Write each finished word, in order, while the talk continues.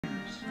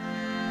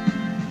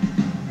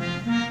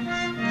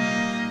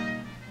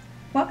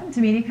Welcome to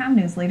MediaCom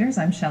News Leaders.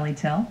 I'm Shelley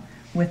Till.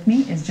 With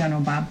me is General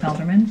Bob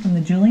Felderman from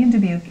the Julien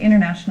Dubuque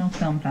International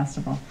Film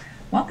Festival.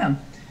 Welcome.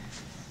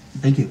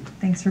 Thank you.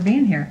 Thanks for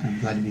being here.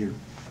 I'm glad to be here.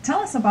 Tell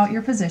us about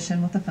your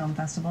position with the film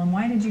festival and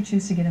why did you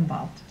choose to get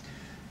involved?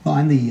 Well,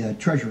 I'm the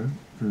treasurer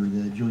for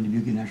the Julien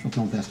Dubuque International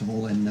Film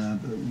Festival, and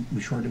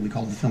we call it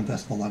the Film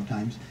Festival a lot of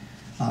times.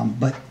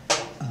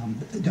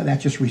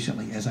 That's just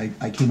recently, as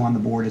I came on the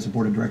board as a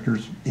board of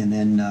directors and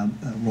then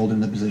rolled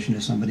into the position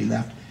as somebody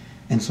left.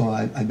 And so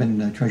I've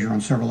been treasurer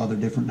on several other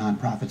different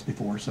nonprofits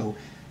before, so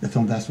the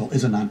Film Festival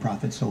is a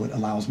nonprofit, so it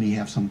allows me to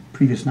have some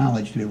previous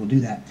knowledge to be able to do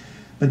that.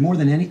 But more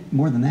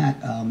than that,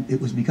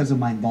 it was because of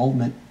my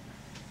involvement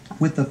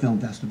with the Film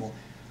Festival.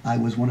 I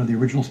was one of the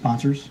original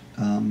sponsors,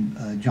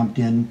 jumped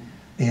in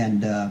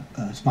and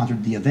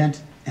sponsored the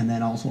event, and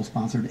then also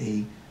sponsored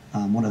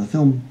one of the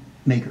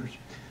filmmakers.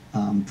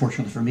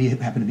 Fortunately for me, it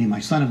happened to be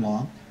my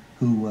son-in-law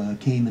who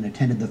came and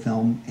attended the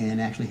film and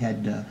actually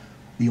had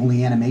the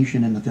only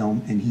animation in the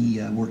film, and he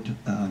worked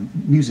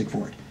music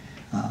for it.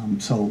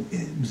 So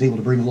it was able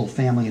to bring a little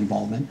family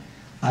involvement.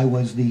 I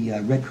was the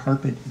red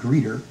carpet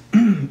greeter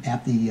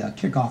at the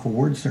kickoff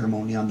awards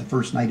ceremony on the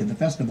first night of the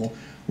festival,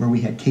 where we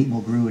had Kate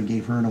Mulgrew and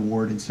gave her an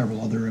award and several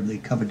other of the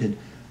coveted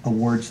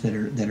awards that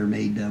are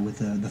made with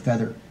the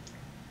feather.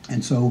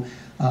 And so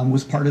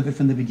was part of it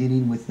from the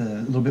beginning with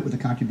a little bit with the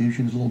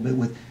contributions, a little bit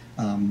with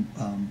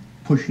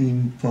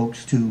pushing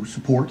folks to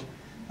support,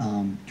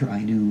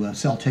 trying to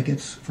sell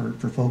tickets for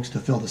folks to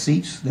fill the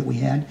seats that we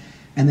had,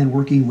 and then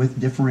working with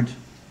different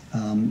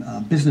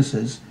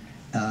businesses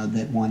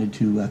that wanted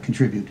to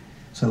contribute.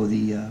 So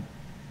the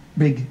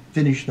big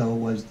finish, though,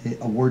 was the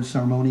awards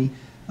ceremony,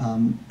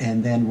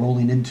 and then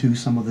rolling into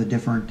some of the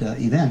different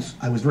events.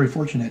 I was very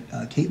fortunate.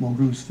 Kate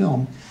Mulgrew's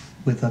film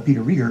with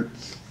Peter Riegert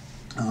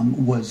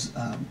was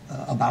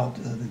about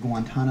the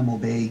Guantanamo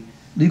Bay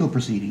legal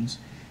proceedings.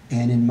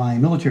 And in my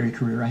military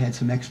career, I had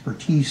some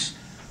expertise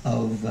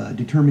of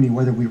determining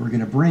whether we were going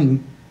to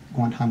bring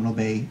Guantanamo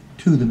Bay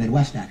to the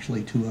Midwest,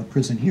 actually, to a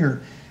prison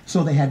here.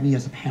 So they had me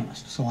as a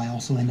panelist. So I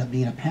also ended up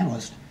being a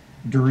panelist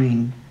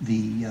during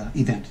the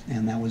event.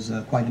 And that was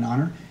quite an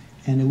honor,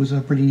 and it was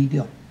a pretty neat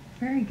deal.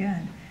 Very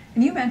good.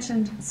 And you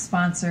mentioned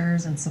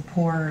sponsors and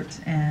support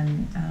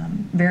and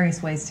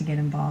various ways to get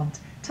involved.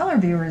 Tell our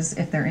viewers,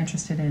 if they're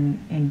interested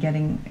in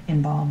getting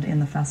involved in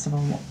the festival,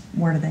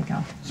 where do they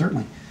go?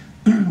 Certainly.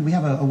 We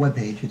have a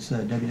webpage. It's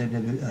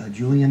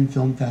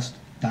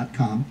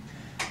www.julienfilmfest.com.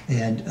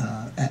 And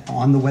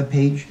on the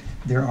webpage,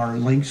 there are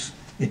links.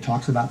 It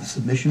talks about the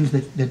submissions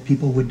that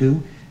people would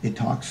do. It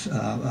talks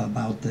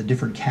about the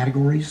different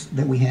categories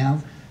that we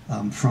have,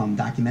 from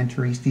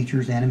documentaries,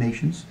 features,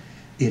 animations.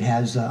 It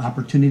has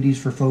opportunities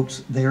for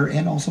folks there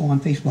and also on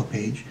Facebook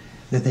page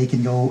that they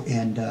can go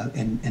and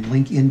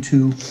link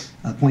into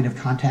a point of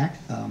contact,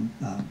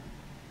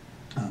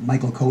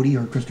 Michael Cody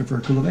or Christopher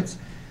Kulovitz,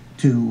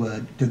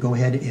 to go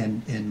ahead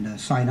and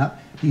sign up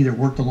to either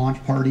work the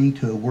launch party,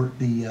 to work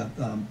the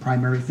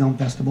primary film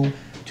festival,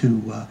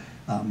 to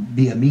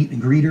be a meet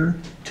and greeter,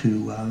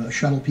 to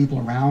shuttle people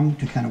around,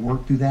 to kind of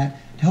work through that,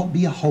 to help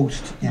be a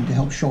host and to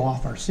help show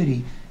off our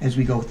city as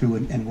we go through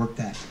and work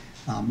that.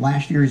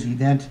 Last year's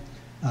event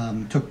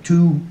took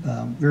two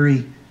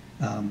very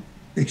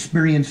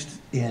experienced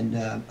and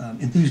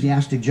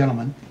enthusiastic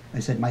gentlemen, I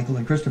said Michael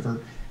and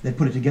Christopher, that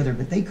put it together,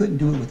 but they couldn't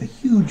do it with a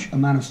huge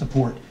amount of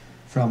support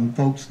from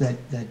folks that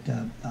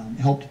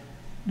helped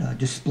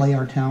display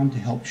our town, to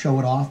help show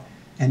it off,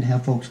 and to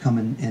have folks come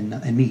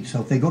and meet. So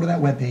if they go to that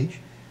webpage,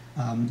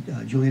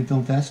 Julien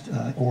Film Fest,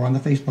 or on the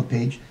Facebook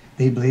page,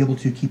 they'll be able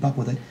to keep up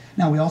with it.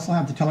 Now, we also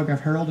have the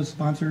Telegraph Herald as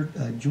sponsor,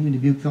 Julien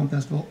Dubuque Film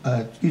Festival,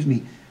 the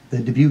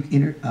Dubuque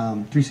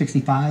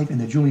 365 and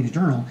the Julien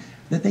Journal,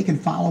 that they can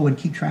follow and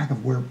keep track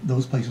of where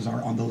those places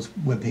are on those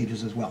web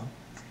pages as well.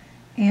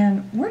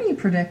 And where do you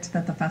predict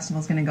that the festival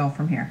is going to go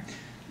from here?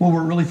 Well,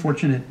 we're really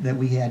fortunate that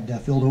we had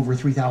filled over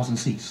 3,000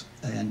 seats,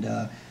 and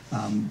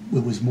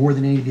it was more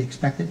than anybody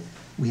expected.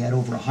 We had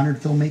over 100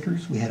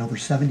 filmmakers. We had over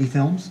 70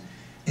 films.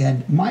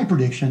 And my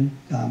prediction,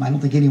 I don't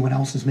think anyone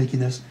else is making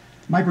this,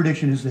 my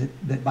prediction is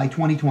that by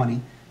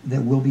 2020,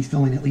 that we'll be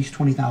filling at least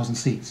 20,000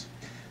 seats.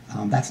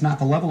 That's not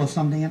the level of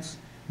Sundance,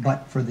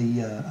 but for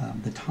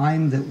the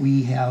time that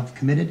we have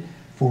committed,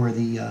 for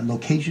the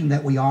location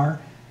that we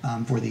are,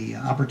 for the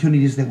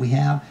opportunities that we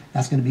have,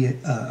 that's going to be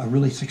a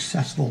really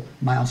successful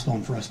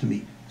milestone for us to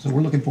meet. So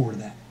we're looking forward to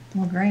that.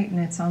 Well, great, and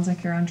it sounds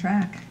like you're on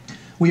track.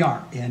 We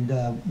are, and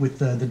with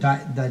the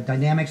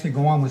dynamics that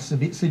go on with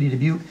City of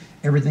Dubuque,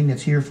 everything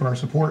that's here for our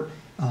support,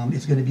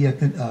 it's going to be a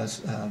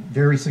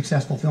very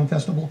successful film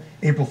festival,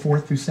 April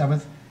 4th through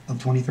 7th of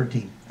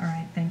 2013. All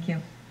right, thank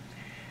you.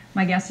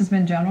 My guest has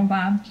been General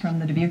Bob from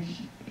the Dubuque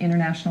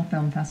International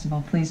Film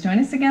Festival. Please join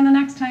us again the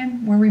next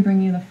time, where we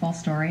bring you the full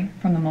story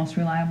from the most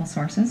reliable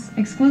sources,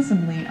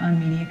 exclusively on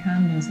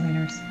MediaCom News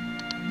Leaders.